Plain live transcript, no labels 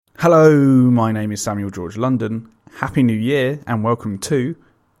Hello, my name is Samuel George London. Happy New Year and welcome to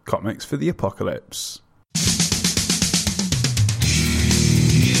Comics for the Apocalypse.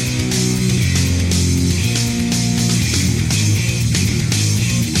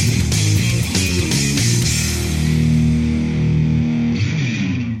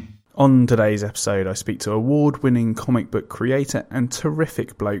 On today's episode, I speak to award-winning comic book creator and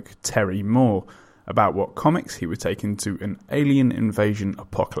terrific bloke Terry Moore about what comics he would take into an alien invasion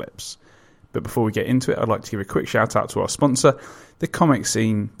apocalypse. But before we get into it, I'd like to give a quick shout out to our sponsor, the Comic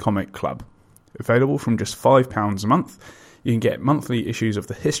Scene Comic Club. Available from just £5 a month, you can get monthly issues of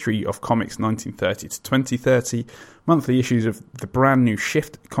the History of Comics 1930 to 2030, monthly issues of the brand new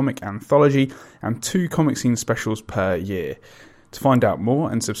Shift comic anthology, and 2 Comic Scene specials per year. To find out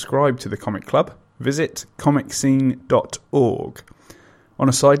more and subscribe to the Comic Club, visit comicscene.org. On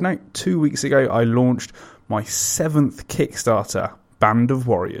a side note, 2 weeks ago I launched my 7th Kickstarter, Band of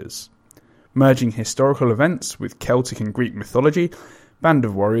Warriors. Merging historical events with Celtic and Greek mythology, Band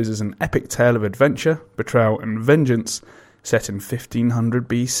of Warriors is an epic tale of adventure, betrayal and vengeance set in 1500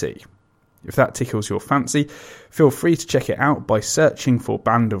 BC. If that tickles your fancy, feel free to check it out by searching for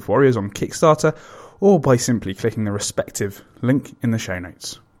Band of Warriors on Kickstarter or by simply clicking the respective link in the show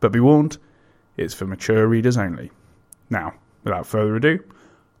notes. But be warned, it's for mature readers only. Now, without further ado,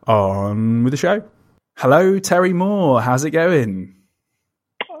 on with the show. Hello, Terry Moore. How's it going?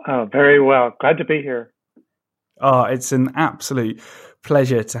 Oh, very well. Glad to be here. Oh, it's an absolute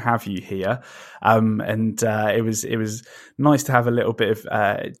pleasure to have you here. It was nice to have a little bit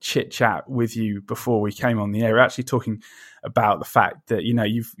of chit chat with you before we came on the air. We're actually talking about the fact that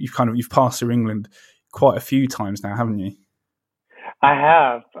you've passed through England quite a few times now, haven't you? I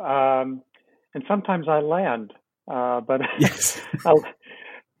have, and sometimes I land, but yes.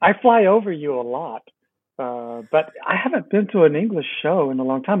 I fly over you a lot. But I haven't been to an English show in a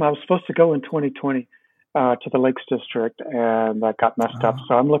long time. I was supposed to go in 2020 to the Lakes District, and that got messed up.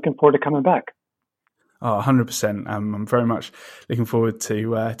 So I'm looking forward to coming back. Oh, 100%. I'm very much looking forward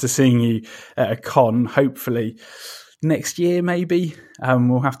to seeing you at a con, hopefully next year, maybe.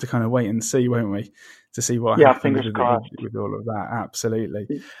 We'll have to kind of wait and see, won't we? To see what happens with all of that.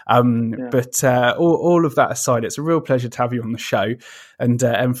 Absolutely. But all of that aside, it's a real pleasure to have you on the show.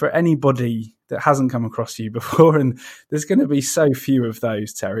 And for anybody that hasn't come across you before, and there's going to be so few of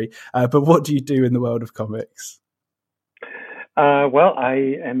those, Terry, but what do you do in the world of comics? Well,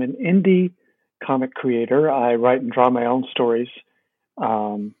 I am an indie comic creator. I write and draw my own stories.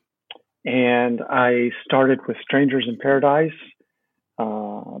 And I started with Strangers in Paradise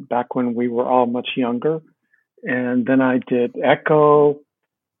back when we were all much younger. And then I did Echo,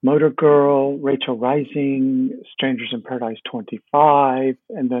 Motor Girl, Rachel Rising, Strangers in Paradise 25,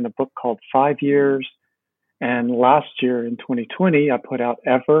 and then a book called 5 Years. And last year in 2020, I put out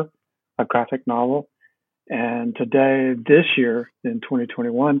Ever, a graphic novel. And this year in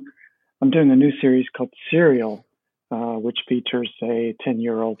 2021, I'm doing a new series called Serial, which features a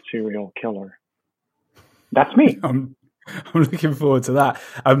 10-year-old serial killer. That's me. I'm looking forward to that.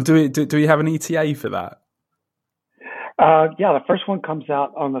 Do we have an ETA for that? Yeah, the first one comes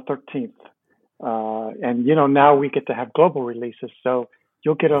out on the 13th. And, now we get to have global releases. So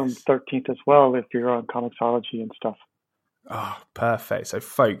you'll get on the 13th as well if you're on Comixology and stuff. Oh, perfect. So,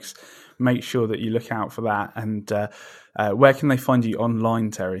 folks, make sure that you look out for that. And where can they find you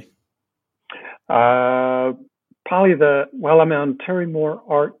online, Terry? I'm on Terry Moore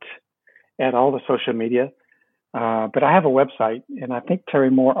Art at all the social media. But I have a website, and I think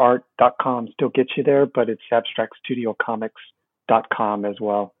terrymooreart.com still gets you there, but it's abstractstudiocomics.com as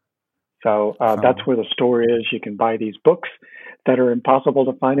well. So that's where the store is. You can buy these books that are impossible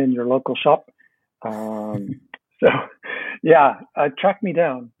to find in your local shop. Track me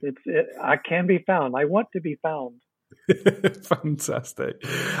down. I can be found. I want to be found. Fantastic.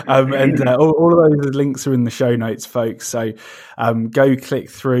 All of those links are in the show notes, folks. So go click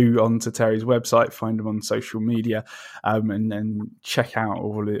through onto Terry's website, find him on social media, and check out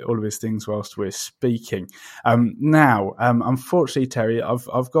all of his things whilst we're speaking. Unfortunately, Terry,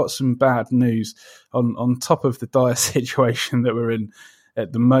 I've got some bad news on top of the dire situation that we're in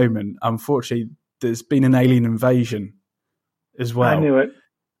at the moment. Unfortunately, there's been an alien invasion as well. I knew it.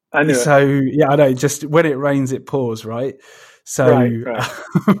 I know. Just when it rains, it pours, right? So right.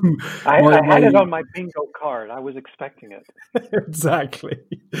 I had it on my bingo card. I was expecting it. Exactly,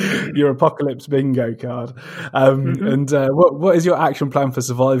 your apocalypse bingo card. And what is your action plan for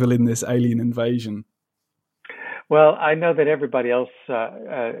survival in this alien invasion? Well, I know that everybody else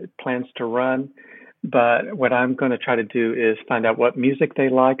plans to run, but what I'm going to try to do is find out what music they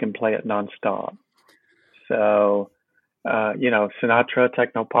like and play it nonstop. So Sinatra,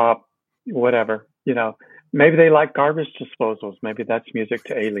 techno pop, whatever. Maybe they like garbage disposals. Maybe that's music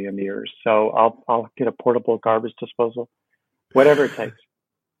to alien ears. So I'll get a portable garbage disposal, whatever it takes.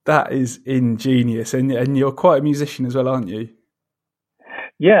 That is ingenious, and you're quite a musician as well, aren't you?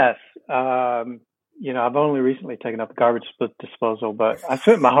 Yes. I've only recently taken up garbage disposal, but I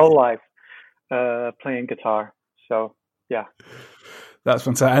spent my whole life playing guitar. So yeah. That's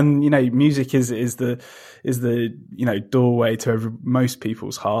fantastic, and music is the doorway to most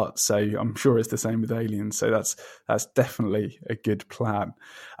people's hearts. So I'm sure it's the same with aliens. So that's definitely a good plan.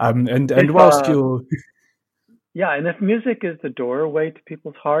 And whilst you're and if music is the doorway to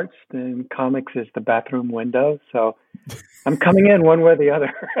people's hearts, then comics is the bathroom window. So I'm coming in one way or the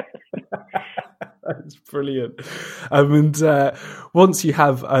other. That's brilliant. And once you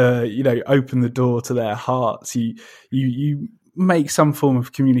have opened the door to their hearts, you make some form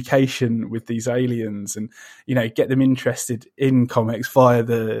of communication with these aliens, and get them interested in comics via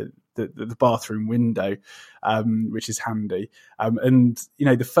the bathroom window, which is handy. And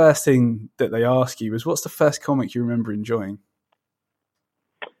the first thing that they ask you is, what's the first comic you remember enjoying?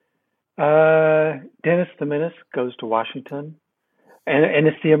 Dennis the Menace Goes to Washington, and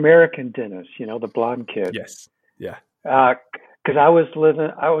it's the American Dennis, the blonde kid. Yes, yeah. Because I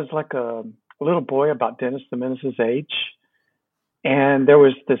was like a little boy about Dennis the Menace's age. And there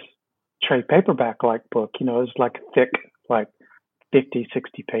was this trade paperback like book, it was like thick, like 50,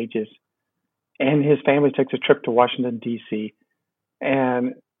 60 pages. And his family takes a trip to Washington, D.C.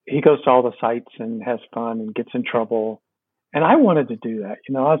 And he goes to all the sites and has fun and gets in trouble. And I wanted to do that.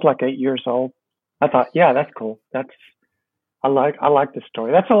 I was like 8 years old. I thought, yeah, that's cool. I like this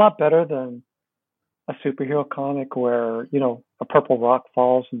story. That's a lot better than a superhero comic where, a purple rock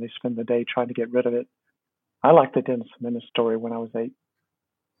falls and they spend the day trying to get rid of it. I liked the Dennis the Menace story when I was 8.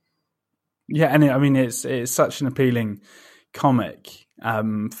 Yeah, and it's such an appealing comic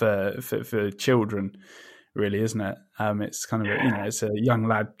for children, really, isn't it? It's kind of it's a young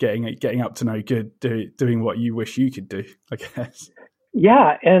lad getting up to no good, doing what you wish you could do, I guess.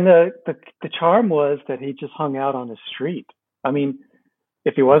 Yeah, and the charm was that he just hung out on the street. I mean,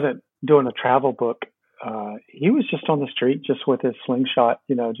 if he wasn't doing a travel book, he was just on the street, just with his slingshot,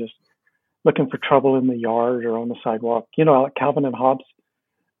 just looking for trouble in the yard or on the sidewalk, like Calvin and Hobbes.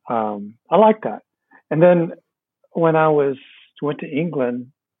 I like that. And then when I went to England,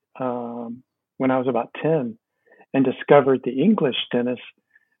 when I was about 10 and discovered the English Dennis,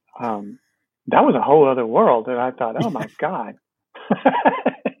 that was a whole other world. And I thought, oh my God,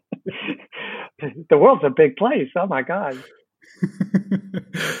 the world's a big place. Oh my God.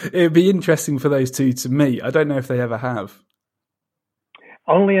 It'd be interesting for those two to meet. I don't know if they ever have.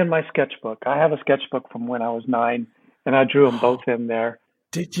 Only in my sketchbook. I have a sketchbook from when I was 9, and I drew them both in there.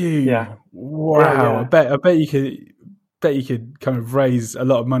 Did you? Yeah. Wow. Yeah. I bet you could kind of raise a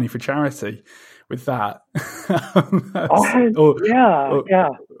lot of money for charity with that. Yeah.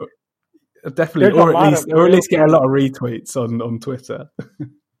 Definitely, or at least get a lot of retweets on Twitter.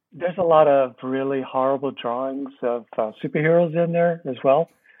 There's a lot of really horrible drawings of superheroes in there as well.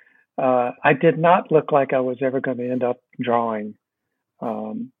 I did not look like I was ever going to end up drawing.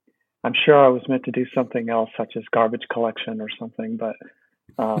 I'm sure I was meant to do something else, such as garbage collection or something, but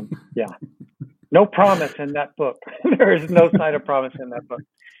yeah, no promise in that book. There is no sign of promise in that book.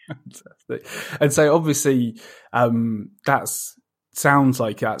 Fantastic. And so obviously sounds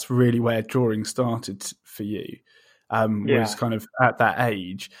like that's really where drawing started for you, was kind of at that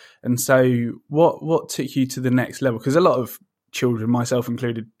age. And so what took you to the next level? Because a lot of children, myself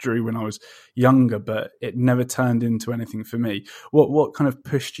included, drew when I was younger, but it never turned into anything for me. What kind of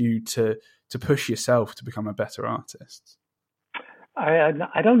pushed you to push yourself to become a better artist? I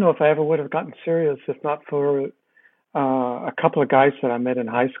don't know if I ever would have gotten serious if not for a couple of guys that I met in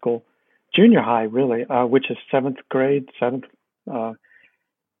high school, junior high really, which is grades 7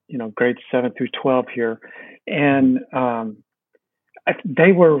 through 12 here. And I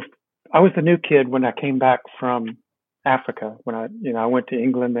was the new kid when I came back from Africa, when I went to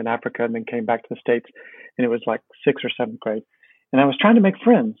England and Africa and then came back to the States, and it was like 6th or 7th grade. And I was trying to make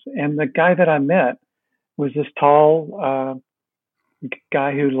friends. And the guy that I met was this tall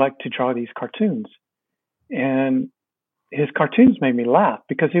guy who liked to draw these cartoons. And his cartoons made me laugh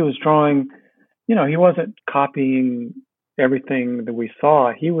because he was drawing, he wasn't copying everything that we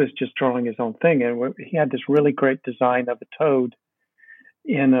saw. He was just drawing his own thing. And he had this really great design of a toad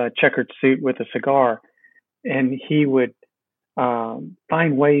in a checkered suit with a cigar. And he would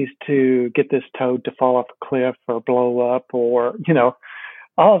find ways to get this toad to fall off a cliff or blow up, or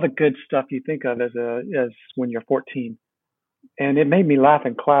all the good stuff you think of as when you're 14. And it made me laugh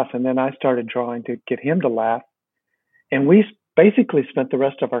in class. And then I started drawing to get him to laugh. And we basically spent the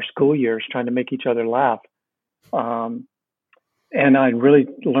rest of our school years trying to make each other laugh. Um, and I really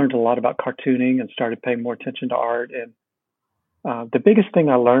learned a lot about cartooning and started paying more attention to art. And the biggest thing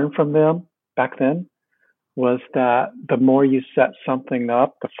I learned from them back then was that the more you set something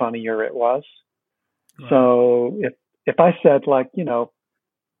up, the funnier it was. Right. So if I said, like,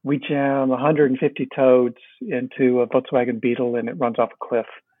 we jam 150 toads into a Volkswagen Beetle and it runs off a cliff,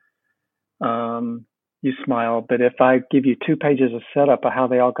 you smile. But if I give you 2 pages of setup of how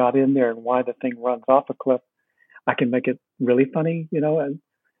they all got in there and why the thing runs off a cliff, I can make it really funny, And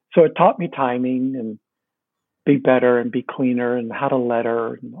so it taught me timing and be better and be cleaner and how to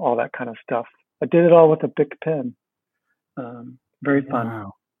letter and all that kind of stuff. I did it all with a big pen. Very fun.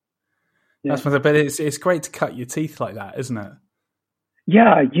 Wow. Yeah. That's but it's great to cut your teeth like that, isn't it?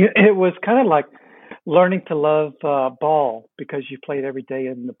 Yeah, it was kind of like learning to love ball because you played every day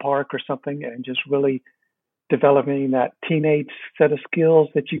in the park or something, and just really developing that teenage set of skills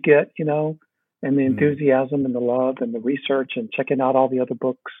that you get, and the enthusiasm and the love and the research and checking out all the other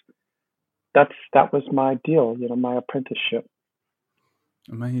books. That was my deal, my apprenticeship.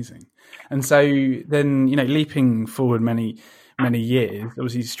 Amazing. And so then, leaping forward many years,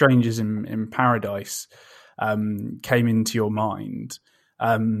 obviously Strangers in Paradise came into your mind.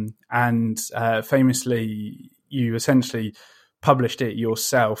 And famously, you essentially published it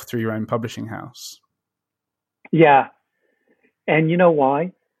yourself through your own publishing house. Yeah. And you know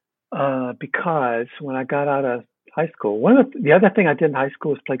why? Because when I got out of high school, the other thing I did in high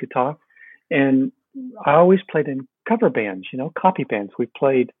school was play guitar. And I always played in cover bands, copy bands. We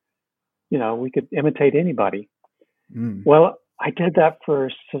played, we could imitate anybody. Well, I did that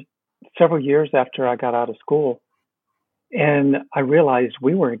for several years after I got out of school. And I realized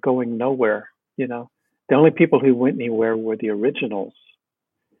we weren't going nowhere. The only people who went anywhere were the originals.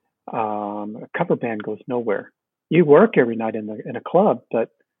 A cover band goes nowhere. You work every night in a club,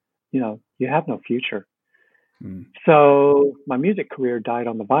 but you have no future. So my music career died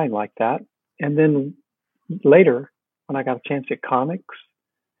on the vine like that. And then later, when I got a chance at comics,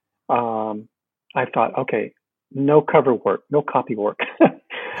 I thought, okay, no cover work, no copy work.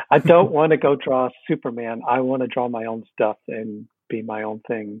 I don't want to go draw Superman. I want to draw my own stuff and be my own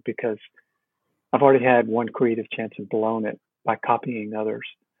thing, because I've already had one creative chance and blown it by copying others.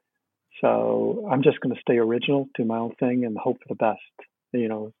 So I'm just going to stay original, do my own thing, and hope for the best.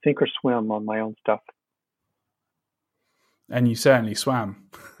 Sink or swim on my own stuff. And you certainly swam.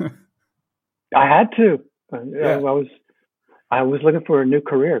 I had to. Yeah. I was looking for a new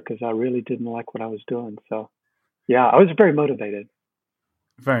career because I really didn't like what I was doing. So, yeah, I was very motivated.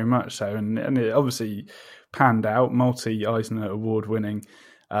 Very much so, and it obviously panned out. Multi-Eisner award-winning,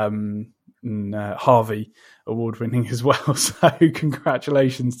 and Harvey award-winning as well. So,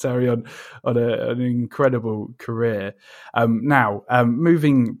 congratulations, Terry, on an incredible career. Now,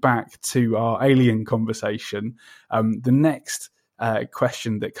 moving back to our Alien conversation, the next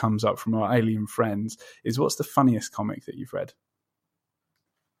question that comes up from our Alien friends is, what's the funniest comic that you've read?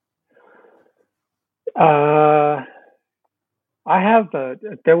 I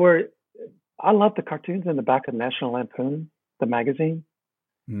love the cartoons in the back of National Lampoon, the magazine.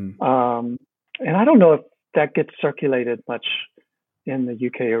 And I don't know if that gets circulated much in the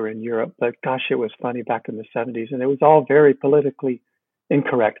UK or in Europe, but gosh, it was funny back in the 70s, and it was all very politically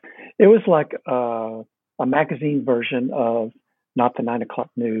incorrect. It was like a magazine version of Not the 9 O'Clock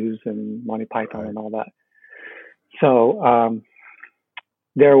News and Monty Python and all that. So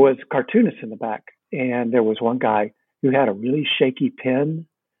there was cartoonists in the back, and there was one guy who had a really shaky pen.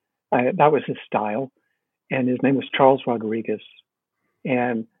 That was his style. And his name was Charles Rodriguez.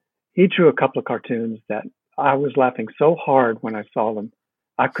 And he drew a couple of cartoons that I was laughing so hard when I saw them,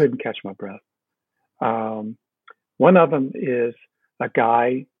 I couldn't catch my breath. One of them is a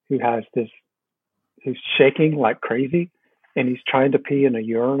guy who's shaking like crazy, and he's trying to pee in a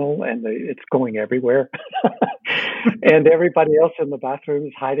urinal, and it's going everywhere. And everybody else in the bathroom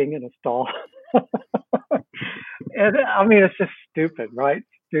is hiding in a stall. And I mean, it's just stupid, right?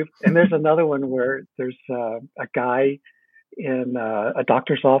 And there's another one where there's a guy in a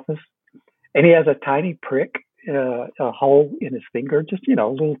doctor's office, and he has a tiny prick, a hole in his finger, just, a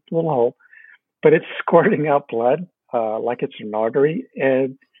little hole, but it's squirting out blood like it's an artery,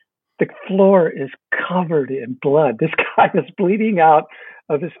 and the floor is covered in blood. This guy is bleeding out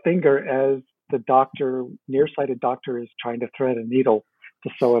of his finger as the nearsighted doctor is trying to thread a needle to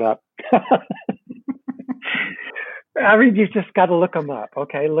sew it up. I mean, you just got to look them up.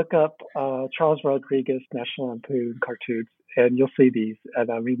 Okay, look up Charles Rodriguez, National Lampoon cartoons, and you'll see these.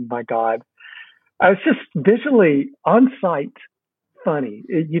 And I mean, my God, it's just visually on sight funny.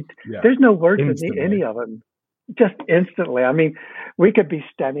 There's no words in any of them. just instantly. I mean, we could be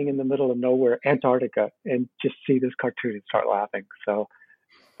standing in the middle of nowhere, Antarctica, and just see this cartoon and start laughing. So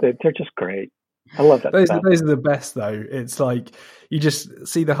they're just great. I love that stuff. Those are the best, though. It's like you just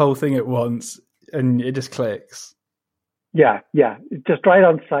see the whole thing at once, and it just clicks. Yeah, just right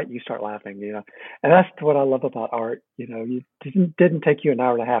on sight, you start laughing, and that's what I love about art. You didn't take you an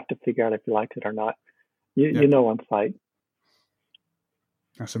hour and a half to figure out if you liked it or not. You know on sight.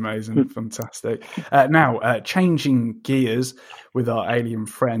 That's amazing. Fantastic. Now, changing gears with our alien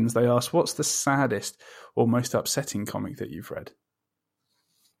friends, they ask, what's the saddest or most upsetting comic that you've read?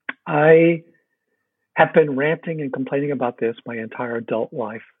 I have been ranting and complaining about this my entire adult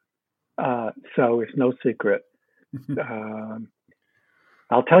life. So it's no secret.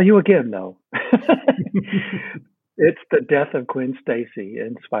 I'll tell you again, though. It's the death of Gwen Stacy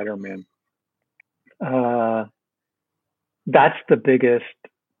in Spider-Man. That's the biggest,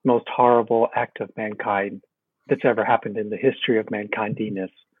 most horrible act of mankind that's ever happened in the history of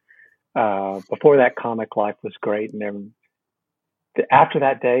mankindiness. Before that comic, life was great. And then after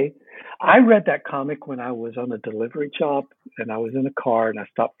that day, I read that comic when I was on a delivery job, and I was in a car, and I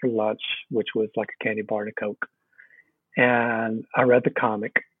stopped for lunch, which was like a candy bar and a Coke. And I read the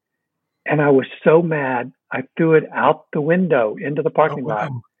comic, and I was so mad, I threw it out the window into the parking lot.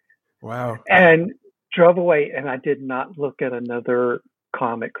 Wow. And drove away, and I did not look at another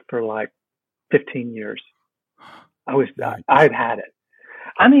comic for like 15 years. I'd had it.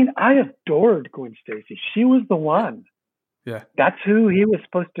 I mean, I adored Gwen Stacy. She was the one. Yeah. That's who he was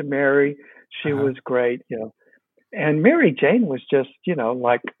supposed to marry. She was great, And Mary Jane was just,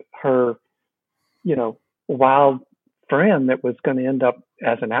 like her, wild friend that was going to end up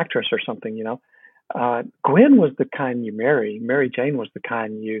as an actress or something, Gwen was the kind you marry. Mary Jane was the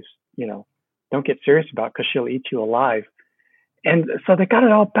kind you don't get serious about because she'll eat you alive. And so they got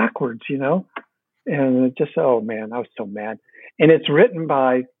it all backwards, and just, oh man, I was so mad. And it's written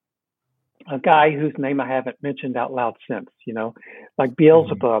by a guy whose name I haven't mentioned out loud since, like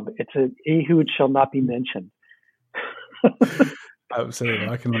Beelzebub. It's a he who shall not be mentioned. Absolutely,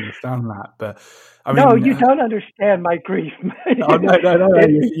 I can understand that, but I mean, no, you don't understand my grief. No,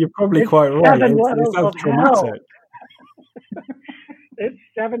 you're probably quite right. It sounds traumatic. It's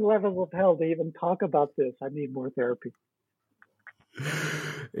 7 levels of hell to even talk about this. I need more therapy.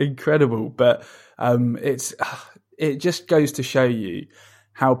 Incredible, but it just goes to show you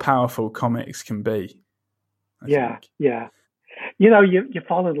how powerful comics can be. I think. You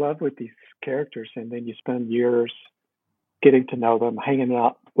fall in love with these characters, and then you spend years getting to know them, hanging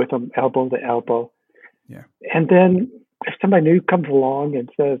out with them elbow to elbow. Yeah. And then if somebody new comes along and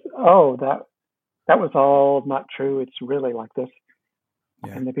says, "Oh, that was all not true. It's really like this,"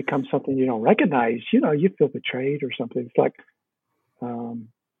 and it becomes something you don't recognize, you feel betrayed or something. It's like,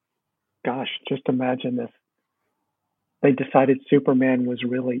 gosh, just imagine this. They decided Superman was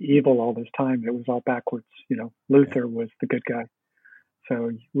really evil all this time. It was all backwards. Luthor was the good guy.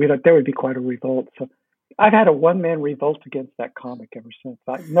 So there would be quite a revolt. So I've had a one-man revolt against that comic ever since.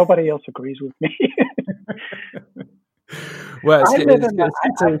 Nobody else agrees with me. Well,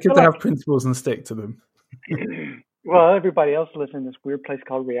 it's good to have principles and stick to them. Well, everybody else lives in this weird place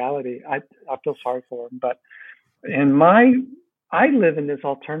called reality. I feel sorry for them, but I live in this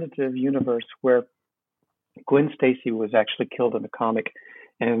alternative universe where Gwen Stacy was actually killed in the comic,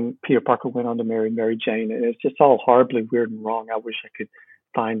 and Peter Parker went on to marry Mary Jane, and it's just all horribly weird and wrong. I wish I could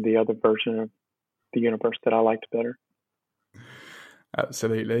find the other version of the universe that I liked better.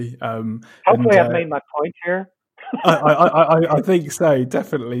 Absolutely. Hopefully, I've made my point here. I think so,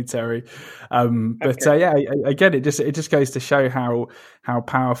 definitely, Terry. But again, it just goes to show how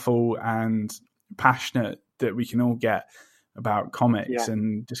powerful and passionate that we can all get about comics,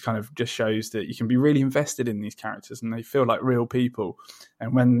 and just shows that you can be really invested in these characters and they feel like real people.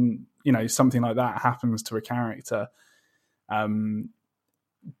 And when something like that happens to a character, then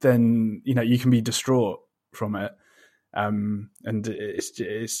you can be distraught from it, and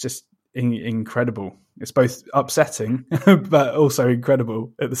it's just incredible. It's both upsetting but also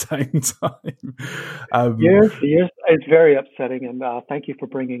incredible at the same time. Yes, it's very upsetting, and thank you for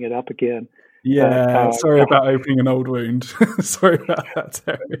bringing it up again. Sorry about opening an old wound. Sorry about that,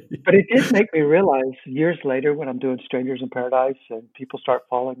 Terry. But it did make me realize years later when I'm doing Strangers in Paradise and people start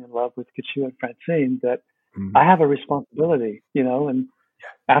falling in love with Kachu and Francine that I have a responsibility, and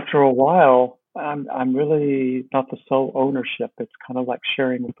after a while I'm really not the sole ownership. It's kind of like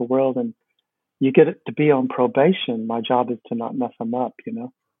sharing with the world, and you get it to be on probation. My job is to not mess them up,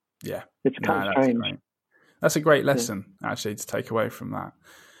 Yeah. It's kind of strange. Great. That's a great lesson, actually, to take away from that.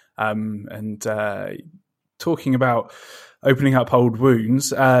 And talking about opening up old wounds,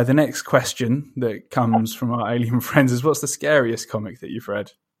 the next question that comes from our alien friends is, what's the scariest comic that you've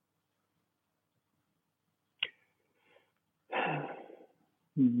read?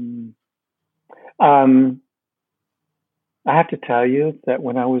 I have to tell you that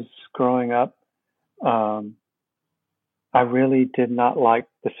when I was growing up, I really did not like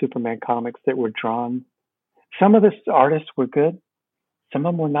the Superman comics that were drawn. Some of the artists were good, some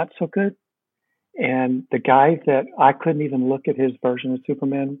of them were not so good. And the guy that I couldn't even look at his version of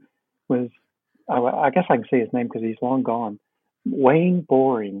Superman was, I guess I can say his name because he's long gone, Wayne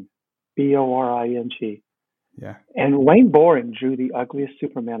Boring, Boring. Yeah. And Wayne Boring drew the ugliest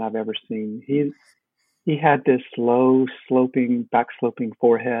Superman I've ever seen. He had this low sloping, back sloping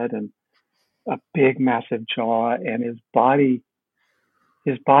forehead and a big, massive jaw, and his body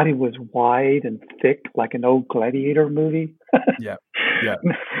was wide and thick like an old Gladiator movie. Yeah.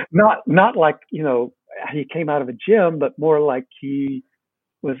 Not like, he came out of a gym, but more like he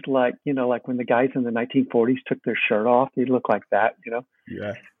was like, like when the guys in the 1940s took their shirt off, he looked like that,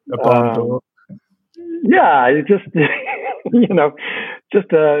 Yeah. A barn door. Yeah, it just,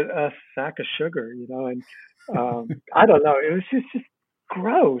 just a sack of sugar, and I don't know. It was just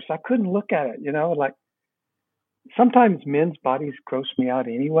gross. I couldn't look at it, like sometimes men's bodies gross me out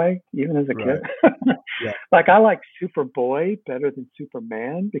anyway, even as a kid. Yeah. Like I like Superboy better than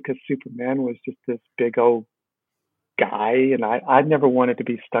Superman because Superman was just this big old guy, and I never wanted to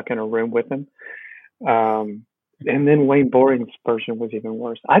be stuck in a room with him. And then Wayne Boring's version was even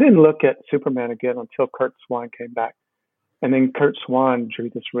worse. I didn't look at Superman again until Kurt Swan came back. And then Kurt Swan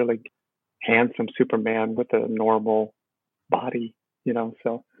drew this really handsome Superman with a normal body,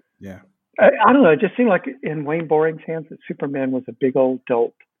 so. Yeah. I don't know. It just seemed like in Wayne Boring's hands that Superman was a big old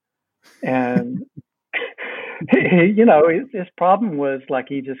dope. And, his problem was like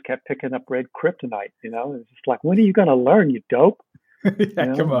he just kept picking up red kryptonite, It's just like, when are you going to learn, you dope?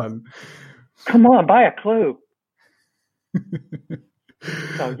 Yeah, come on. Come on, buy a clue.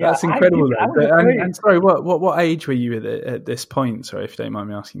 So, That's incredible. And sorry, what age were you at this point? Sorry, if you don't mind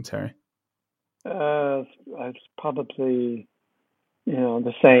me asking, Terry. I was probably,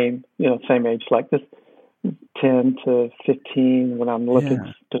 the same age, like this, 10 to 15, when I'm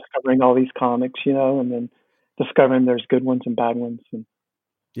discovering all these comics, and then discovering there's good ones and bad ones. And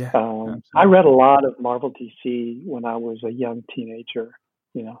I read a lot of Marvel DC when I was a young teenager,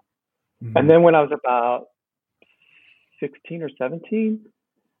 Mm-hmm. And then when I was about 16 or 17,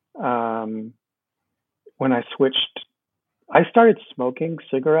 when I started smoking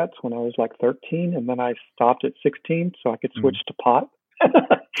cigarettes when I was like 13, and then I stopped at 16 so I could switch to pot.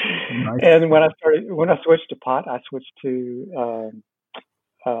 Nice. And when I switched to pot, I switched to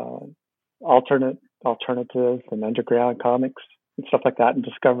alternatives and underground comics and stuff like that, and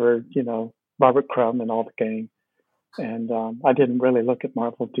discovered, Robert Crumb and all the gang. And I didn't really look at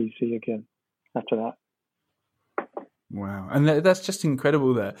Marvel DC again after that. Wow. And that's just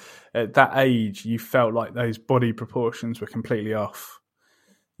incredible that at that age you felt like those body proportions were completely off,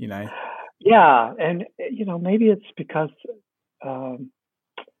 Yeah. And, maybe it's because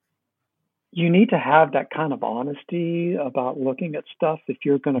you need to have that kind of honesty about looking at stuff if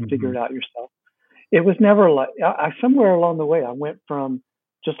you're going to figure it out yourself. It was never like, somewhere along the way, I went from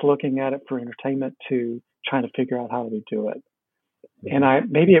just looking at it for entertainment to trying to figure out how to do it. And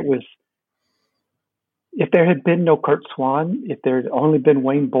maybe it was, if there had been no Kurt Swan, if there had only been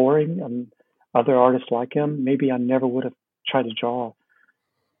Wayne Boring and other artists like him, maybe I never would have tried to draw.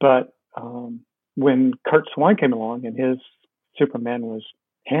 But when Kurt Swan came along and his Superman was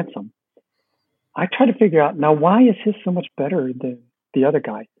handsome, I tried to figure out, now why is his so much better than the other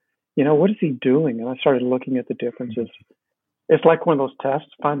guy? What is he doing? And I started looking at the differences. It's like one of those tests,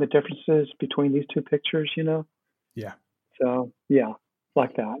 find the differences between these two pictures, Yeah. So, yeah,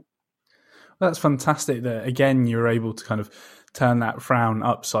 like that. Well, that's fantastic that, again, you're able to kind of turn that frown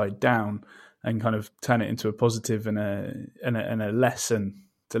upside down and kind of turn it into a positive and a lesson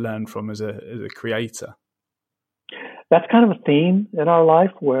to learn from as a creator. That's kind of a theme in our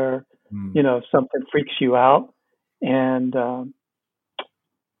life where, something freaks you out, and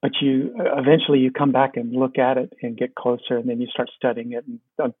but you eventually you come back and look at it and get closer, and then you start studying it, and,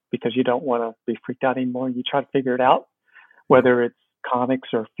 because you don't want to be freaked out anymore. You try to figure it out, whether it's comics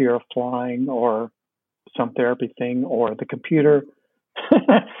or fear of flying or some therapy thing or the computer.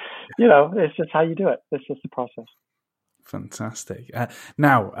 It's just how you do it. It's just the process. Fantastic.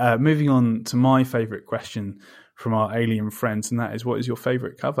 Now, moving on to my favorite question from our alien friends, and that is, what is your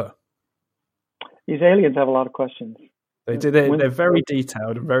favorite cover? These aliens have a lot of questions. They do. They're very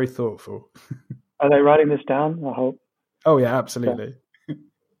detailed and very thoughtful. Are they writing this down? I hope. Oh yeah, absolutely.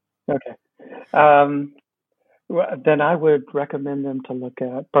 Okay. then I would recommend them to look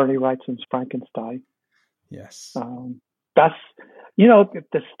at Bernie Wrightson's Frankenstein. Yes. That's,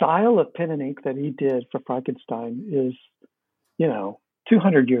 the style of pen and ink that he did for Frankenstein is,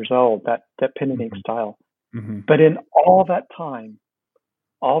 200 years old, that pen and ink style. Mm-hmm. But in all that time,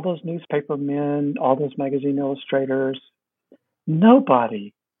 all those newspaper men, all those magazine illustrators,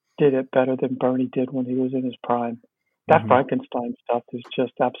 nobody did it better than Bernie did when he was in his prime. That Frankenstein stuff is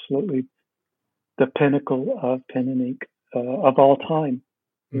just absolutely the pinnacle of pen and ink of all time.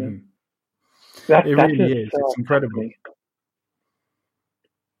 Mm-hmm. Yeah. It really is. It's incredible.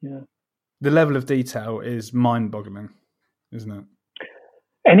 Yeah. The level of detail is mind-boggling, isn't it?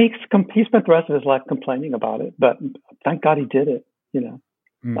 And he spent the rest of his life complaining about it, but thank God he did it.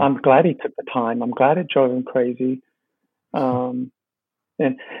 I'm glad he took the time. I'm glad it drove him crazy. And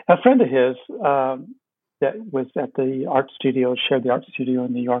a friend of his that was at the art studio, shared the art studio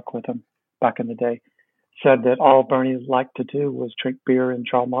in New York with him back in the day, said that all Bernie liked to do was drink beer and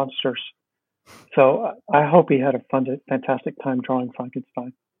draw monsters. So I hope he had a fantastic time drawing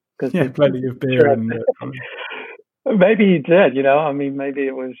Frankenstein. Yeah, plenty of beer. Maybe he did, maybe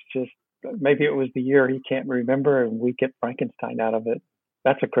it was the year he can't remember and we get Frankenstein out of it.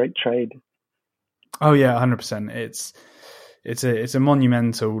 That's a great trade. Oh yeah, 100%. It's a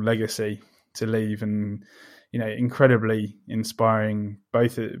monumental legacy to leave, and incredibly inspiring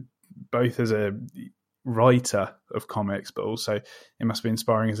both as a writer of comics, but also it must be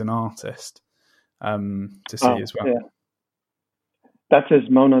inspiring as an artist to see as well. Yeah. That's his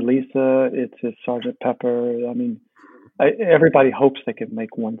Mona Lisa. It's his Sergeant Pepper. Everybody hopes they could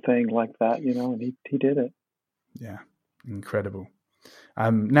make one thing like that, and he did it. Yeah, incredible.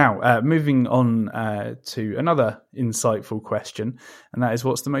 Now, moving on to another insightful question, and that is,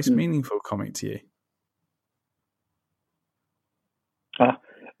 what's the most meaningful comic to you?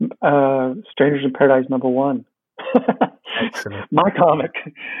 Strangers in Paradise #1. Excellent. My comic.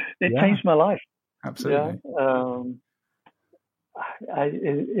 It changed my life. Absolutely. Yeah.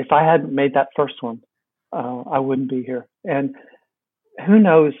 If I hadn't made that first one, I wouldn't be here. And who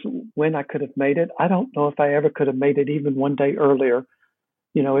knows when I could have made it. I don't know if I ever could have made it even one day earlier.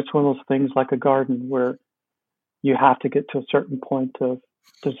 It's one of those things like a garden where you have to get to a certain point of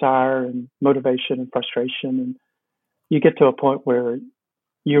desire and motivation and frustration. And you get to a point where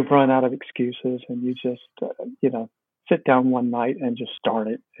you've run out of excuses and you just, sit down one night and just start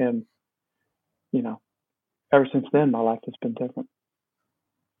it. And, ever since then, my life has been different.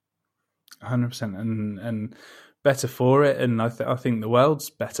 100%, and better for it, and I think the world's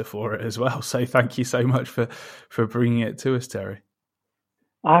better for it as well. So thank you so much for bringing it to us, Terry.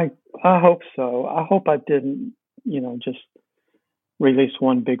 I hope so. I hope I didn't, just release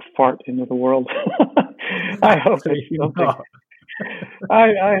one big fart into the world. I hope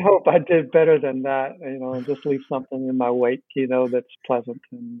I hope I did better than that. And just leave something in my wake, that's pleasant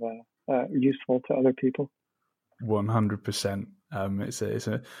and useful to other people. 100%. It's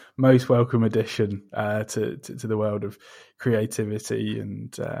a most welcome addition to the world of creativity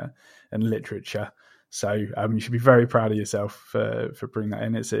and literature. So you should be very proud of yourself for bringing that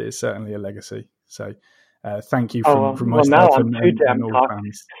in. It's certainly a legacy. So thank you from myself and all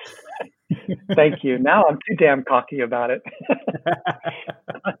fans. Thank you. Now I'm too damn cocky about it.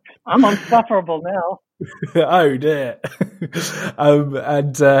 I'm unsufferable now. Oh dear.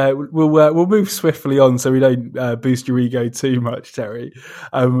 And we'll move swiftly on so we don't boost your ego too much, Terry.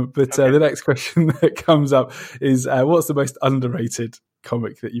 But the next question that comes up is, what's the most underrated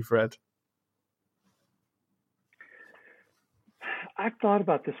comic that you've read? I've thought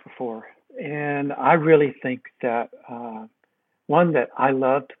about this before, and I really think that one that I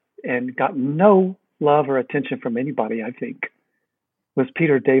loved and got no love or attention from anybody, I think, was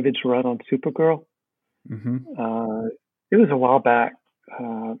Peter David's run on Supergirl. Mm-hmm. It was a while back,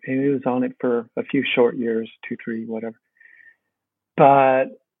 and he was on it for a few short years, 2, 3, whatever. But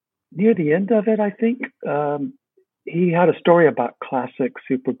near the end of it, I think, he had a story about classic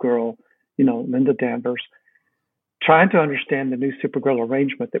Supergirl, Linda Danvers, trying to understand the new Supergirl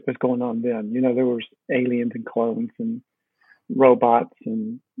arrangement that was going on then. There was aliens and clones and robots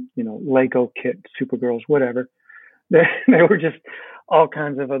and, Lego kit Supergirls, whatever. They were just all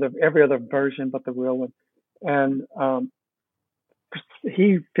kinds of every other version but the real one. And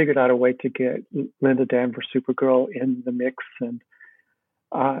he figured out a way to get Linda Danvers Supergirl in the mix. And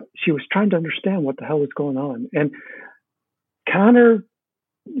she was trying to understand what the hell was going on. And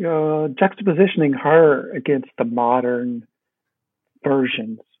juxtapositioning her against the modern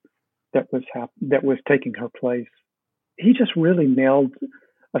versions that was taking her place. He just really nailed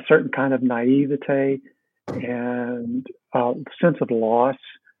a certain kind of naivete and sense of loss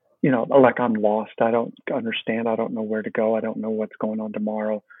like I'm lost. I don't understand. I don't know where to go. I don't know what's going on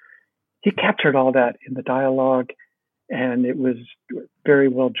tomorrow. He captured all that in the dialogue, and it was very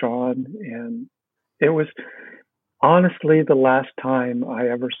well drawn. And it was honestly the last time I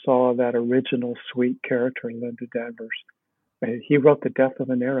ever saw that original sweet character, Linda Danvers. He wrote The Death of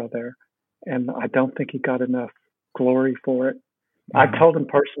an Era there, and I don't think he got enough glory for it. I told him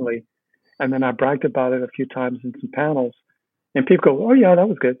personally, and then I bragged about it a few times in some panels, and people go, "Oh yeah, that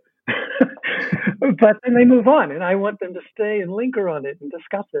was good." But then they move on, and I want them to stay and linger on it and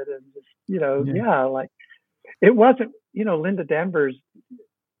discuss it, and just, like it wasn't, Linda Danvers.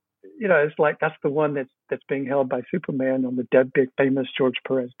 It's like that's the one that's being held by Superman on the dead big famous George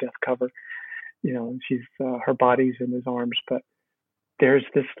Perez death cover. She's her body's in his arms, but there's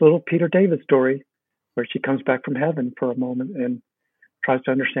this little Peter David story where she comes back from heaven for a moment and tries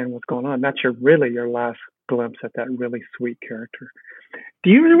to understand what's going on. That's your last glimpse at that really sweet character. Do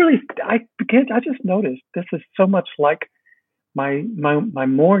you really? I just noticed this is so much like my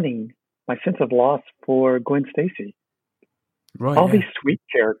mourning, my sense of loss for Gwen Stacy. Right. All these sweet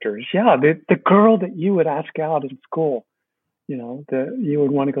characters. Yeah, the girl that you would ask out in school, that you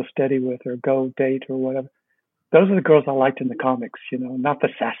would want to go steady with or go date or whatever. Those are the girls I liked in the comics. Not the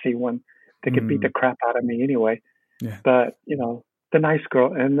sassy one that could beat the crap out of me anyway. Yeah. But the nice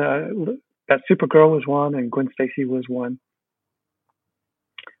girl, and that Supergirl was one, and Gwen Stacy was one.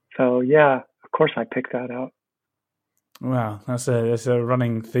 So yeah, of course I picked that out. Wow, that's a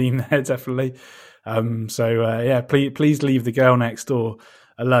running theme there, definitely. Please leave the girl next door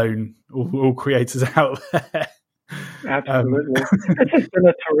alone. All creators out there. Absolutely, it's just been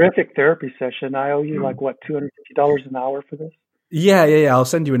a terrific therapy session. I owe you $250 an hour for this. Yeah. I'll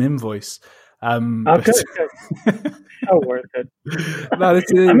send you an invoice. Good. So worth it. No,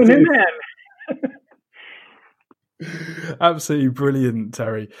 I'm an in-man. Absolutely brilliant,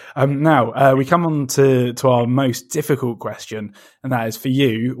 Terry. Now we come on to our most difficult question, and that is for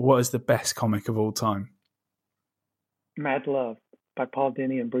you: what is the best comic of all time? Mad Love by Paul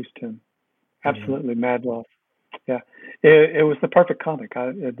Dini and Bruce Timm. Absolutely, Mad Love. Yeah, it was the perfect comic.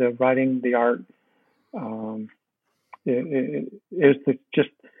 The writing, the art, it was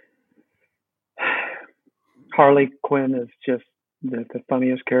just Harley Quinn is just the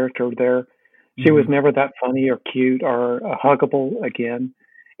funniest character there. She was never that funny or cute or huggable again,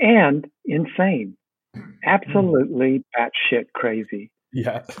 and insane, absolutely batshit crazy.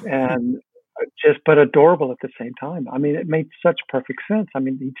 Yeah, and but adorable at the same time. I mean, it made such perfect sense. I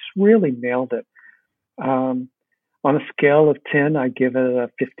mean, he just really nailed it. On a scale of 10, I give it a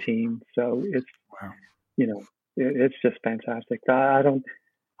 15. So it's, it's just fantastic.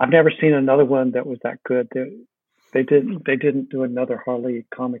 I've never seen another one that was that good. They didn't do another Harley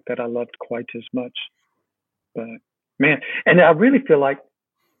comic that I loved quite as much. But man, and I really feel like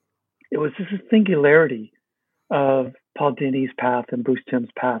it was just a singularity of Paul Dini's path and Bruce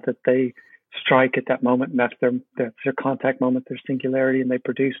Timm's path that they strike at that moment, and that's their contact moment, their singularity, and they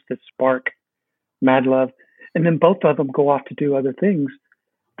produce this spark, Mad Love. And then both of them go off to do other things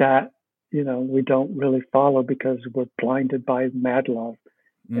that, we don't really follow because we're blinded by Mad Love.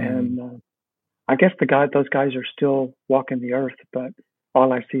 And I guess those guys are still walking the earth, but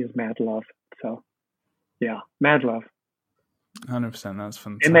all I see is Mad Love. So, yeah, Mad Love. 100%. That's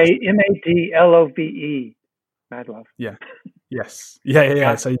fantastic. MADLOVE. Mad Love. Yeah. Yes.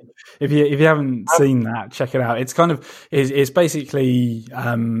 Yeah. So if you haven't seen that, check it out. It's kind of it's basically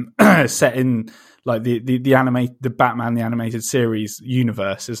set in like the Batman the animated series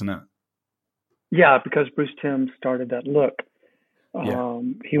universe, isn't it? Yeah, because Bruce Timm started that look.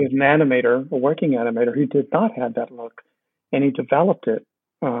 He was an animator, a working animator who did not have that look, and he developed it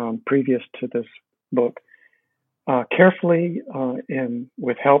previous to this book carefully and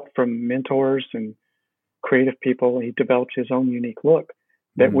with help from mentors and creative people. He developed his own unique look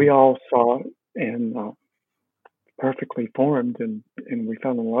that we all saw and perfectly formed, and we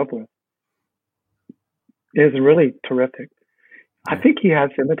fell in love with. It is really terrific. I think he has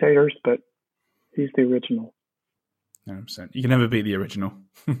imitators, but he's the original. 100%. You can never beat the original.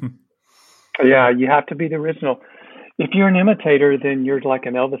 Yeah, you have to be the original. If you're an imitator, then you're like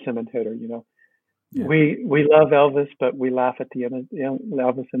an Elvis imitator. Yeah. We love Elvis, but we laugh at the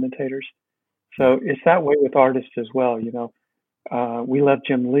Elvis imitators. So it's that way with artists as well. We love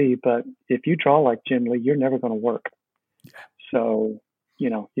Jim Lee, but if you draw like Jim Lee, you're never going to work. Yeah. So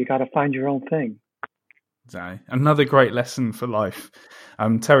you got to find your own thing. Exactly. Another great lesson for life.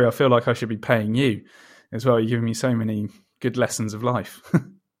 Terry, I feel like I should be paying you as well. You're giving me so many good lessons of life.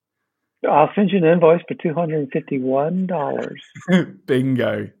 I'll send you an invoice for $251.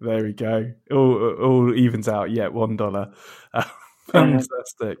 Bingo. There we go. All evens out. Yeah, $1.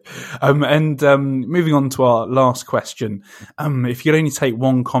 Fantastic. And moving on to our last question, if you could only take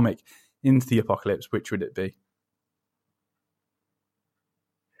one comic into the apocalypse, which would it be?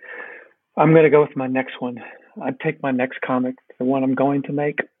 I'm going to go with my next one. I'd take my next comic, the one I'm going to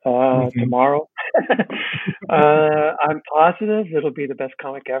make tomorrow. I'm positive it'll be the best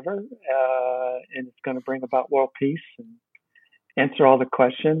comic ever, and it's going to bring about world peace and answer all the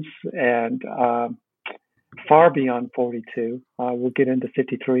questions, and far beyond 42. We'll get into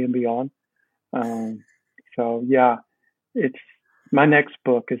 53 and beyond. So yeah, it's my next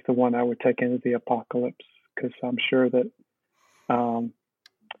book is the one I would take into the apocalypse, because I'm sure that I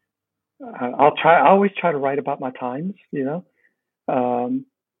always try to write about my times,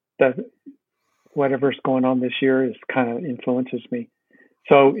 that whatever's going on this year is kind of influences me.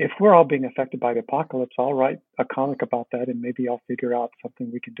 So if we're all being affected by the apocalypse, I'll write a comic about that, and maybe I'll figure out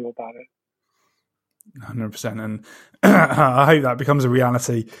something we can do about it. 100%. And I hope that becomes a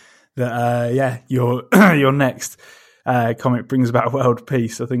reality, that, your next comic brings about world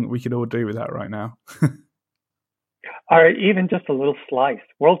peace. I think we could all do with that right now. Or even just a little slice,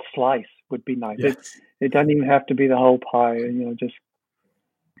 world slice would be nice. Yes. It doesn't even have to be the whole pie, just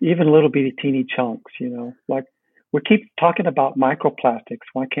even little bitty teeny chunks, like we keep talking about microplastics.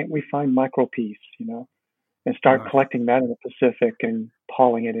 Why can't we find micro peace, and start collecting that in the Pacific and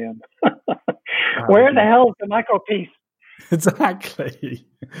hauling it in? Where the hell is the micro peace? Exactly.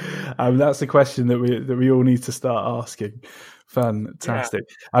 That's the question that we all need to start asking. Fantastic.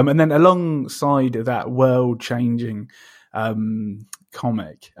 Yeah. And then alongside of that world-changing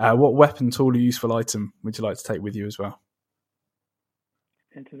comic, what weapon, tool, or useful item would you like to take with you as well?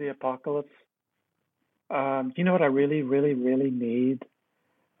 Into the apocalypse? You know what I really, really, really need?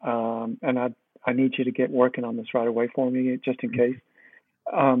 And I need you to get working on this right away for me, just in case.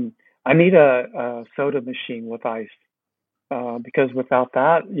 I need a soda machine with ice. Because without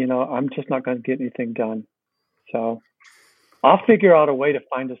that, I'm just not going to get anything done. So I'll figure out a way to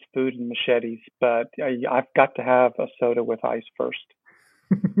find us food and machetes, but I've got to have a soda with ice first.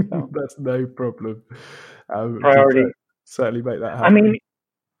 So. That's no problem. Priority. Certainly make that happen. I mean,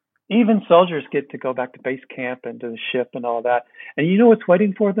 even soldiers get to go back to base camp and to the ship and all that. And you know what's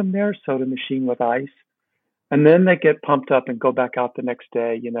waiting for them there? Soda machine with ice. And then they get pumped up and go back out the next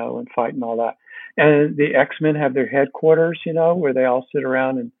day, and fight and all that. And the X-Men have their headquarters, where they all sit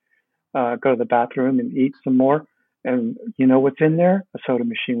around and go to the bathroom and eat some more. And you know what's in there? A soda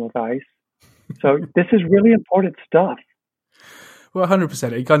machine with ice. So this is really important stuff. Well,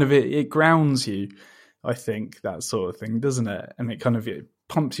 100%. It grounds you, I think, that sort of thing, doesn't it? And it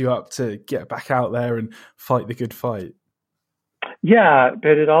pumps you up to get back out there and fight the good fight. Yeah,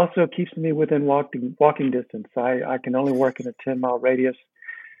 but it also keeps me within walking distance. I can only work in a 10-mile radius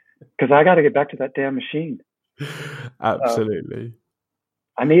because I got to get back to that damn machine. Absolutely.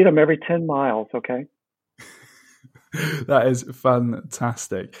 I need them every 10 miles, okay? That is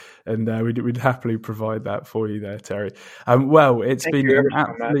fantastic, and we'd happily provide that for you there, Terry. Well, it's been an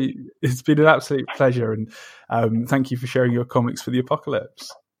absolute pleasure, and thank you for sharing your comics for the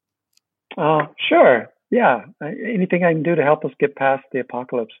apocalypse. Sure, yeah. Anything I can do to help us get past the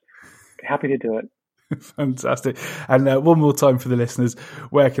apocalypse, happy to do it. Fantastic. And one more time for the listeners,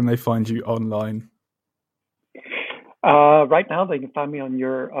 where can they find you online? Right now, they can find me on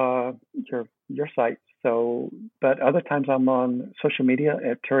your site. So, but other times I'm on social media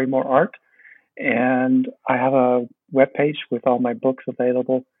at Terry Moore Art, and I have a webpage with all my books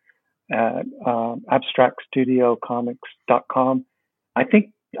available at abstractstudiocomics.com. I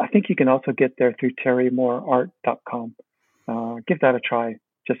think you can also get there through terrymooreart.com. Give that a try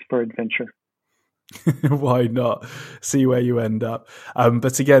just for adventure. Why not? See where you end up.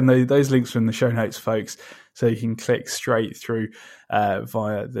 But again, those links are in the show notes, folks, so you can click straight through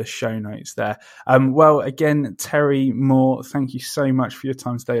via the show notes there. Well, again, Terry Moore, thank you so much for your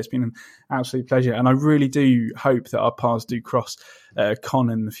time today. It's been an absolute pleasure, and I really do hope that our paths do cross at a con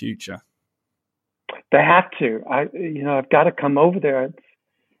in the future. They have to. I've got to come over there.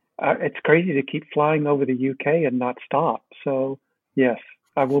 It's crazy to keep flying over the UK and not stop. So yes,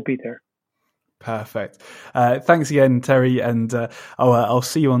 I will be there. Perfect. Thanks again, Terry, and I'll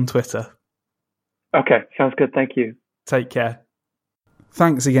see you on Twitter. Okay, sounds good. Thank you. Take care.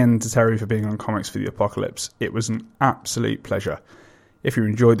 Thanks again to Terry for being on Comics for the Apocalypse. It was an absolute pleasure. If you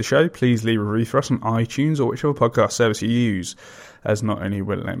enjoyed the show, please leave a review for us on iTunes or whichever podcast service you use, as not only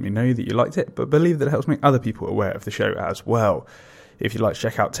will it let me know that you liked it, but believe that it helps make other people aware of the show as well. If you'd like to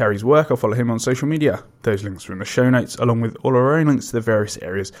check out Terry's work or follow him on social media, those links are in the show notes, along with all our own links to the various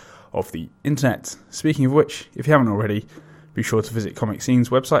areas of the internet. Speaking of which, if you haven't already, be sure to visit Comic Scene's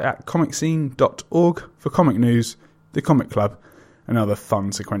website at comicscene.org for comic news, the Comic Club, and other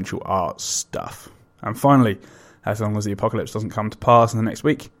fun sequential art stuff. And finally, as long as the apocalypse doesn't come to pass in the next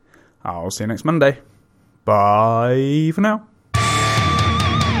week, I'll see you next Monday. Bye for now.